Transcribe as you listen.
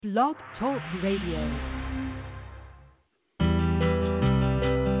Blog Talk Radio.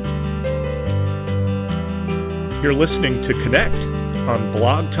 You're listening to Connect on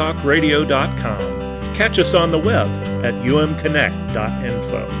blogtalkradio.com. Catch us on the web at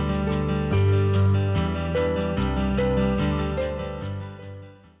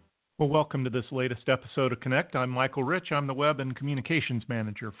umconnect.info. Well, welcome to this latest episode of Connect. I'm Michael Rich. I'm the Web and Communications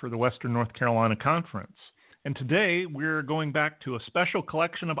Manager for the Western North Carolina Conference. And today we're going back to a special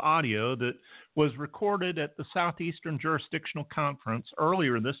collection of audio that was recorded at the Southeastern Jurisdictional Conference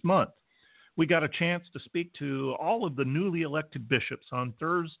earlier this month. We got a chance to speak to all of the newly elected bishops on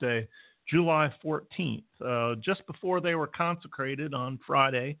Thursday, July 14th, just before they were consecrated on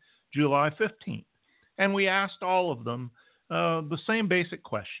Friday, July 15th. And we asked all of them the same basic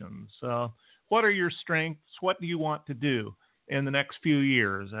questions. What are your strengths? What do you want to do in the next few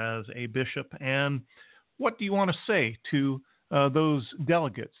years as a bishop? And what do you want to say to those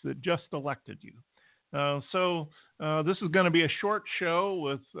delegates that just elected you? So this is going to be a short show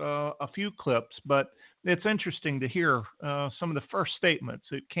with a few clips, but it's interesting to hear some of the first statements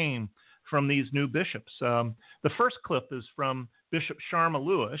that came from these new bishops. The first clip is from Bishop Sharma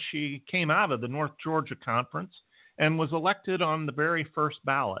Lewis. She came out of the North Georgia Conference and was elected on the very first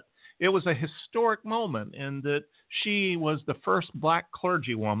ballot. It was a historic moment in that she was the first black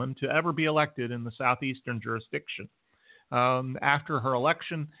clergywoman to ever be elected in the Southeastern jurisdiction. After her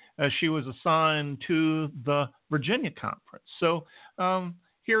election, she was assigned to the Virginia Conference. So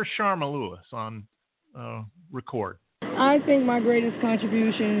here's Sharma Lewis on record. I think my greatest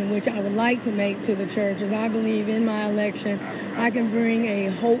contribution, which I would like to make to the church, is I believe in my election I can bring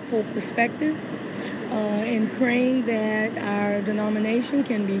a hopeful perspective in praying that our denomination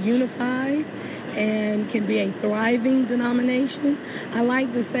can be unified and can be a thriving denomination. I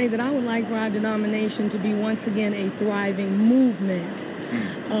like to say that I would like for our denomination to be once again a thriving movement.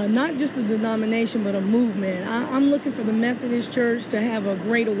 Not just a denomination, but a movement. I'm looking for the Methodist Church to have a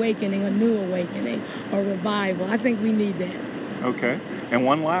great awakening, a new awakening, a revival. I think we need that. Okay. And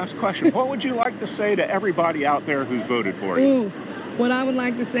one last question. What would you like to say to everybody out there who's voted for you? What I would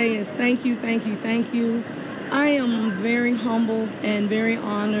like to say is thank you, thank you, thank you. I am very humbled and very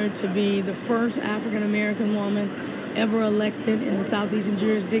honored to be the first African-American woman ever elected in the Southeastern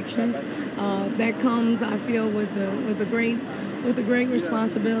jurisdiction. That comes, I feel, with a great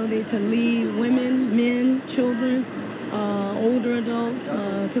responsibility to lead women, men, children, older adults,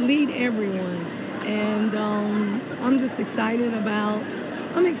 to lead everyone. And I'm excited about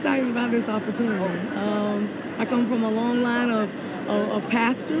this opportunity. I come from a long line of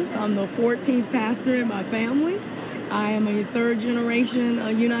pastors. I'm the 14th pastor in my family. I am a third generation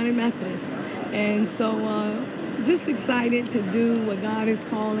United Methodist. And so just excited to do what God is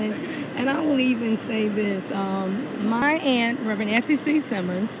calling. And I will even say this. My aunt, Reverend S.E.C.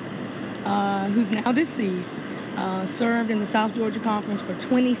 Simmons, who's now deceased, served in the South Georgia Conference for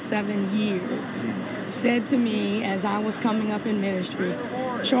 27 years, said to me as I was coming up in ministry,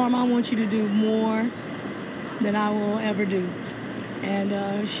 Sharma, I want you to do more than I will ever do. And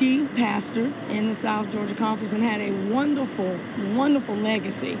she pastored in the South Georgia Conference and had a wonderful, wonderful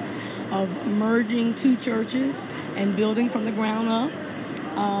legacy of merging two churches and building from the ground up.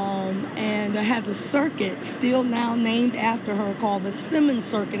 And has a circuit still now named after her called the Simmons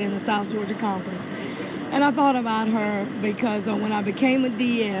Circuit in the South Georgia Conference. And I thought about her because when I became a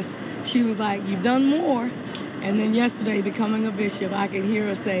DS, she was like, you've done more. And then yesterday, becoming a bishop, I could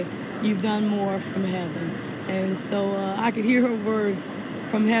hear her say, you've done more from heaven. And so I could hear her words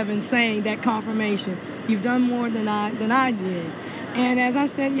from heaven saying that confirmation, you've done more than I did. And as I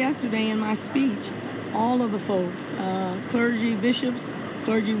said yesterday in my speech, all of the folks, clergy bishops,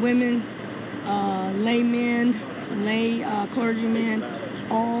 clergy women, laymen, lay clergymen,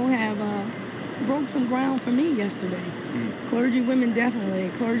 all have broke some ground for me yesterday. Clergy women definitely,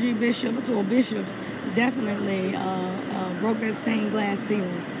 clergy bishops or bishops definitely broke that stained glass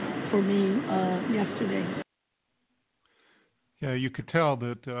ceiling for me yesterday. Yeah, you could tell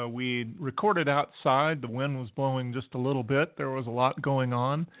that we recorded outside. The wind was blowing just a little bit. There was a lot going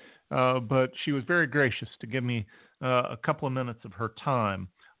on, but she was very gracious to give me a couple of minutes of her time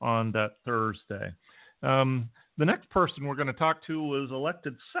on that Thursday. The next person we're going to talk to was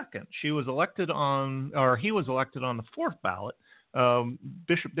elected second. He was elected on the fourth ballot,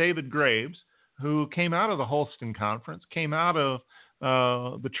 Bishop David Graves, who came out of the Holston Conference, came out of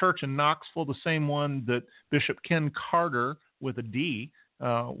the church in Knoxville, the same one that Bishop Ken Carter with a D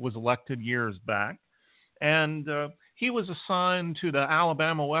was elected years back. And he was assigned to the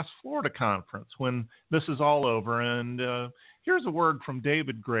Alabama West Florida Conference when this is all over. And here's a word from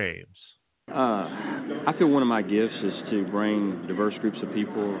David Graves. I feel one of my gifts is to bring diverse groups of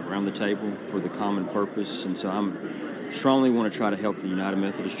people around the table for the common purpose, and so I strongly want to try to help the United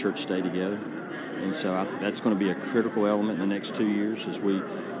Methodist Church stay together, and so that's going to be a critical element in the next 2 years as we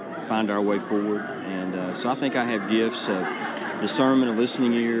find our way forward, and so I think I have gifts of discernment, a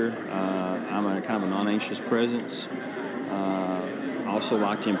listening ear. I'm a kind of a non-anxious presence. I also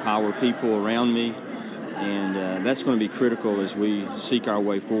like to empower people around me, and that's going to be critical as we seek our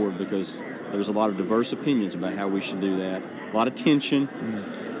way forward, because there's a lot of diverse opinions about how we should do that, a lot of tension,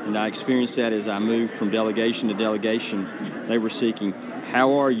 and I experienced that as I moved from delegation to delegation. They were seeking,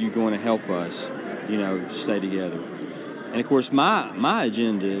 how are you going to help us, stay together? And of course, my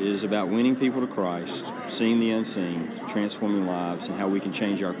agenda is about winning people to Christ, seeing the unseen, transforming lives, and how we can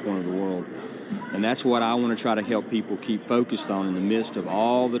change our corner of the world. And that's what I want to try to help people keep focused on in the midst of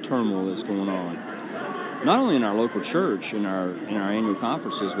all the turmoil that's going on. Not only in our local church, in our annual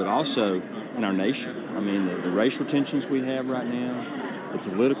conferences, but also in our nation. I mean, the racial tensions we have right now, the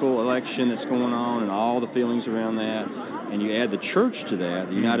political election that's going on, and all the feelings around that, and you add the church to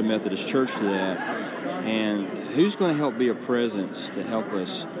that, the United Methodist Church to that, and who's going to help be a presence to help us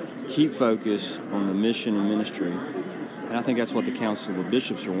keep focused on the mission and ministry? And I think that's what the Council of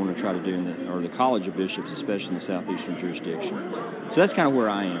Bishops are wanting to try to do, or the College of Bishops, especially in the Southeastern jurisdiction. So that's kind of where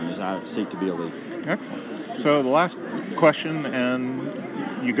I am as I seek to be a leader. Excellent. So the last question,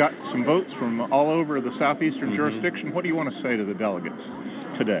 and you got some votes from all over the Southeastern jurisdiction. What do you want to say to the delegates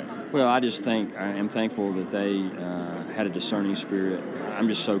today? Well, I am thankful that they had a discerning spirit. I'm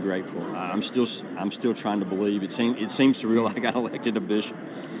just so grateful. I'm still trying to believe. It seems surreal I got elected a bishop,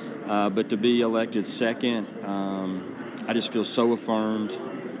 but to be elected second, I just feel so affirmed.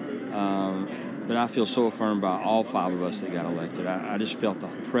 But I feel so affirmed by all 5 of us that got elected. I just felt the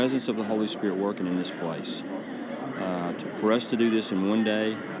presence of the Holy Spirit working in this place. For us to do this in one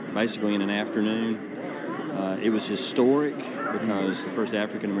day, basically in an afternoon, it was historic because the first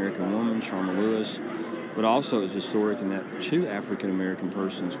African-American woman, Sharma Lewis, but also it was historic in that 2 African-American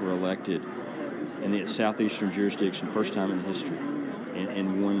persons were elected in the Southeastern jurisdiction, first time in history,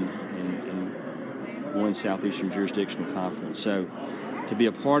 in one Southeastern Jurisdictional Conference. So to be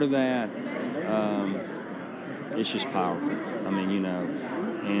a part of that, it's just powerful. I mean,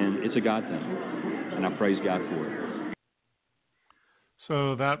 and it's a God thing, and I praise God for it.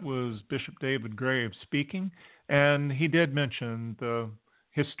 So that was Bishop David Graves speaking, and he did mention the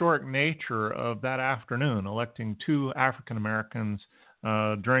historic nature of that afternoon, electing 2 African Americans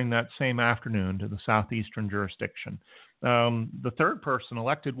during that same afternoon to the Southeastern jurisdiction. The third person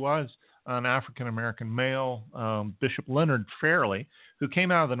elected was an African American male, Bishop Leonard Fairley, who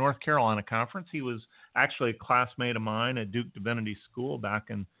came out of the North Carolina Conference. He was actually a classmate of mine at Duke Divinity School back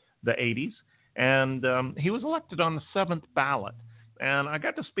in the 80s, and he was elected on the 7th ballot. And I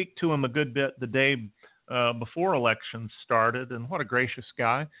got to speak to him a good bit the day before elections started, and what a gracious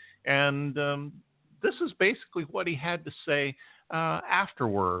guy. And this is basically what he had to say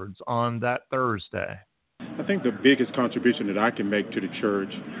afterwards on that Thursday. I think the biggest contribution that I can make to the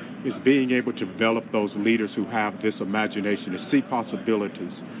church is being able to develop those leaders who have this imagination to see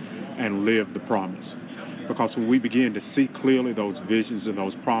possibilities and live the promise. Because when we begin to see clearly those visions and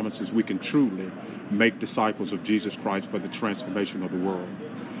those promises, we can truly make disciples of Jesus Christ for the transformation of the world.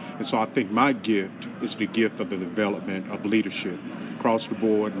 And so I think my gift is the gift of the development of leadership across the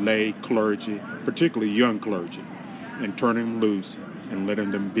board, lay, clergy, particularly young clergy, and turning them loose and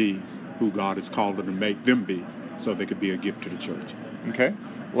letting them be who God has called them to make them be so they could be a gift to the church. Okay.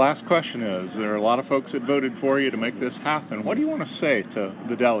 Last question is, there are a lot of folks that voted for you to make this happen. What do you want to say to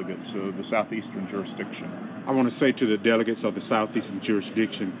the delegates of the Southeastern jurisdiction? I want to say to the delegates of the Southeastern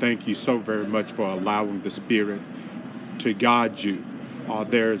jurisdiction, thank you so very much for allowing the Spirit to guide you.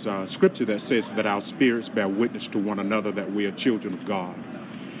 There's a scripture that says that our spirits bear witness to one another that we are children of God.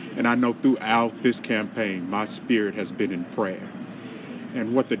 And I know throughout this campaign, my spirit has been in prayer.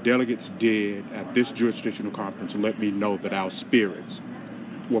 And what the delegates did at this jurisdictional conference let me know that our spirits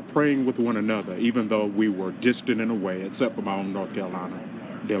were praying with one another, even though we were distant in a way, except for my own North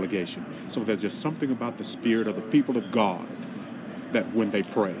Carolina delegation. So there's just something about the spirit of the people of God that when they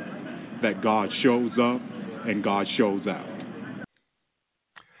pray, that God shows up and God shows out.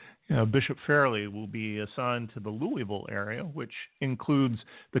 Bishop Fairley will be assigned to the Louisville area, which includes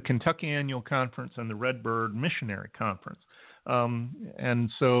the Kentucky Annual Conference and the Redbird Missionary Conference. And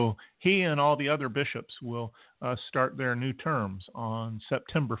so he and all the other bishops will start their new terms on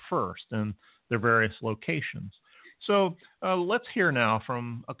September 1st in their various locations. So let's hear now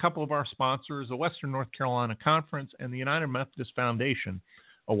from a couple of our sponsors, the Western North Carolina Conference and the United Methodist Foundation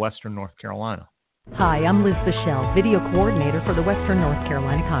of Western North Carolina. Hi, I'm Liz Bichelle, Video Coordinator for the Western North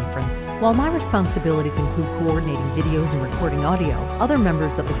Carolina Conference. While my responsibilities include coordinating videos and recording audio, other members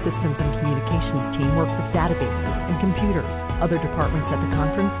of the Systems and Communications team work with databases and computers. Other departments at the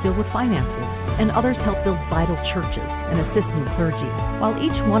conference deal with finances, and others help build vital churches and assist new clergy. While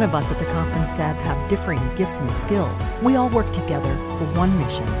each one of us at the conference staff have differing gifts and skills, we all work together for one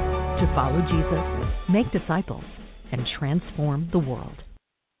mission: to follow Jesus, make disciples, and transform the world.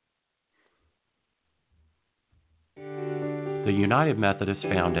 The United Methodist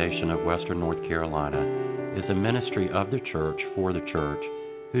Foundation of Western North Carolina is a ministry of the church for the church,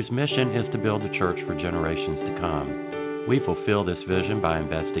 whose mission is to build a church for generations to come. We fulfill this vision by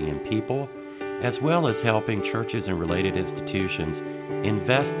investing in people, as well as helping churches and related institutions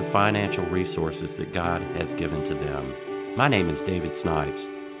invest the financial resources that God has given to them. My name is David Snipes,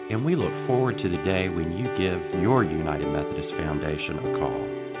 and we look forward to the day when you give your United Methodist Foundation a call.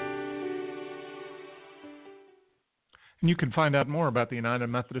 And you can find out more about the United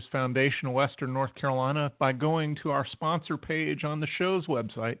Methodist Foundation of Western North Carolina by going to our sponsor page on the show's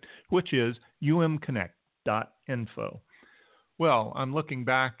website, which is umconnect.info. Well, I'm looking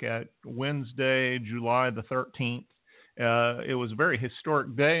back at Wednesday, July the 13th. It was a very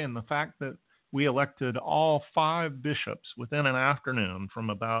historic day in the fact that we elected all 5 bishops within an afternoon,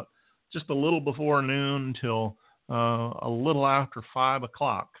 from about just a little before noon till a little after 5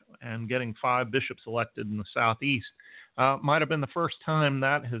 o'clock, and getting 5 bishops elected in the Southeast. Might have been the first time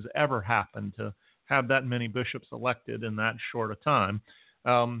that has ever happened, to have that many bishops elected in that short a time.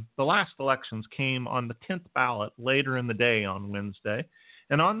 The last elections came on the 10th ballot later in the day on Wednesday.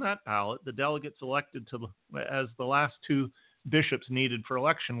 And on that ballot, the delegates elected as the last 2 bishops needed for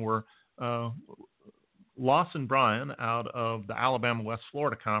election were Lawson Bryan out of the Alabama-West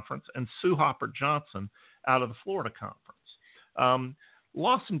Florida Conference and Sue Haupert-Johnson out of the Florida Conference.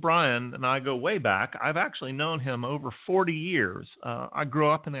 Lawson Bryan and I go way back. I've actually known him over 40 years. I grew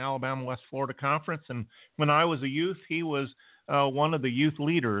up in the Alabama-West Florida Conference, and when I was a youth, he was one of the youth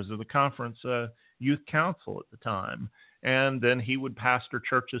leaders of the conference youth council at the time. And then he would pastor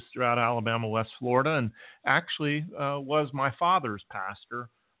churches throughout Alabama, West Florida, and actually was my father's pastor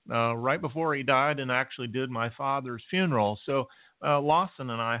right before he died, and actually did my father's funeral. So Lawson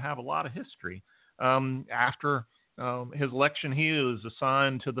and I have a lot of history. After his election, he was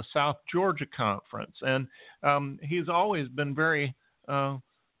assigned to the South Georgia Conference, and he's always been very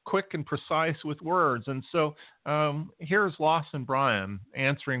quick and precise with words. And so here's Lawson Bryan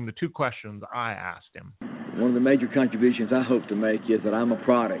answering the 2 questions I asked him. One of the major contributions I hope to make is that I'm a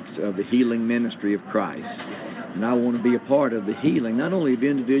product of the healing ministry of Christ. And I want to be a part of the healing, not only of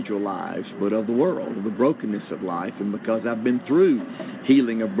individual lives, but of the world, of the brokenness of life. And because I've been through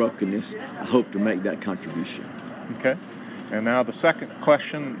healing of brokenness, I hope to make that contribution. Okay. And now the second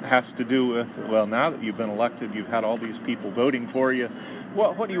question has to do with, well, now that you've been elected, you've had all these people voting for you.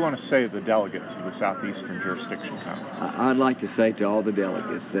 What do you want to say to the delegates of the Southeastern Jurisdictional Conference? I'd like to say to all the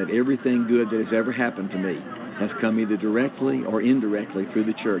delegates that everything good that has ever happened to me has come either directly or indirectly through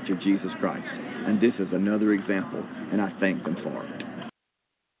the Church of Jesus Christ. And this is another example, and I thank them for it.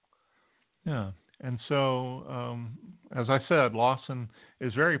 Yeah. And so, as I said, Lawson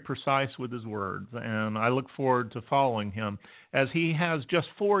is very precise with his words, and I look forward to following him, as he has just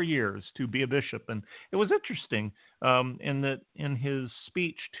 4 years to be a bishop. And it was interesting in his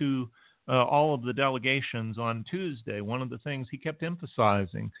speech to all of the delegations on Tuesday, one of the things he kept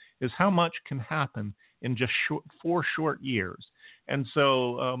emphasizing is how much can happen in just 4 short years. And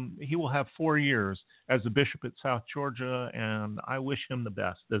so he will have 4 years as a bishop at South Georgia, and I wish him the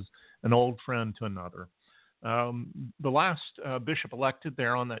best as an old friend to another. The last bishop elected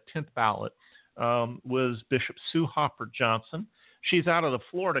there on that 10th ballot was Bishop Sue Haupert-Johnson. She's out of the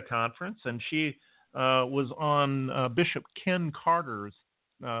Florida Conference, and she was on Bishop Ken Carter's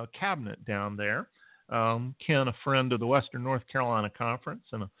cabinet down there. Ken, a friend of the Western North Carolina Conference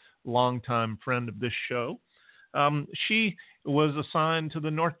and a longtime friend of this show. She was assigned to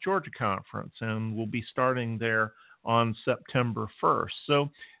the North Georgia Conference and will be starting there on September 1st. So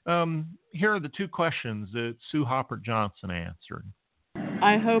here are the 2 questions that Sue Haupert-Johnson answered.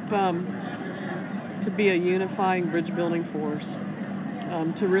 I hope to be a unifying bridge-building force,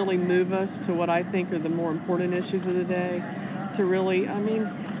 to really move us to what I think are the more important issues of the day, to really,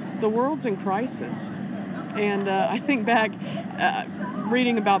 the world's in crisis. And I think back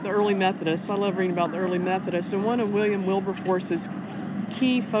reading about the early Methodists. I love reading about the early Methodists. And one of William Wilberforce's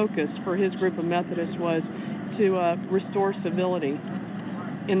key focus for his group of Methodists was to restore civility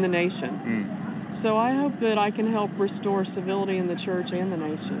in the nation. So I hope that I can help restore civility in the church and the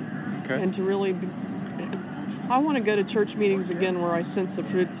nation. Okay. And to really, I want to go to church meetings again where I sense the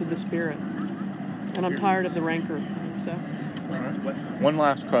fruits of the Spirit. And I'm tired of the rancor. So. All right. One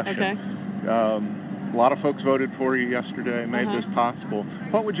last question. Okay. A lot of folks voted for you yesterday, made this possible.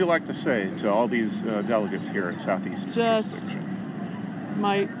 What would you like to say to all these delegates here at Southeastern Jurisdiction?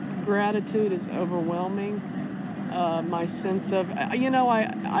 My gratitude is overwhelming. My sense of,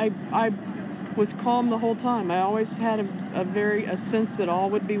 I was calm the whole time. I always had a sense that all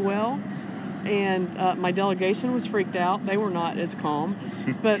would be well, and my delegation was freaked out. They were not as calm,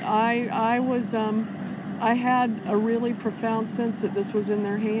 but I had a really profound sense that this was in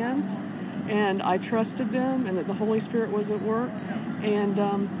their hands, and I trusted them, and that the Holy Spirit was at work,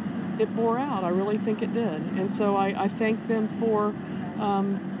 and it bore out. I really think it did, and so I thank them for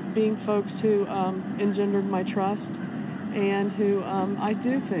being folks who engendered my trust, and who I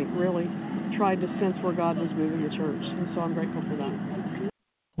do think really tried to sense where God was moving the church, and so I'm grateful for that.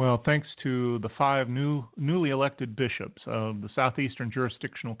 Well, thanks to the 5 newly elected bishops of the Southeastern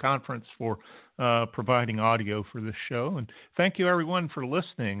Jurisdictional Conference for providing audio for this show, and thank you everyone for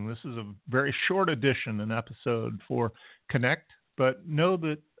listening. This is a very short edition, an episode for Connect, but know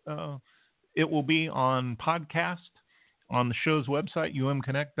that it will be on podcast on the show's website,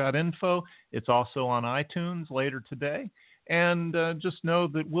 umconnect.info. It's also on iTunes later today. And just know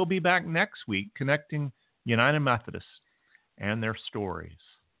that we'll be back next week connecting United Methodists and their stories.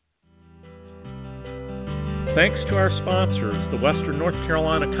 Thanks to our sponsors, the Western North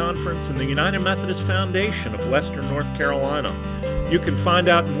Carolina Conference and the United Methodist Foundation of Western North Carolina. You can find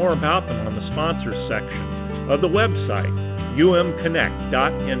out more about them on the sponsors section of the website,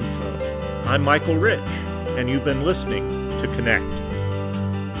 umconnect.info. I'm Michael Rich, and you've been listening to Connect.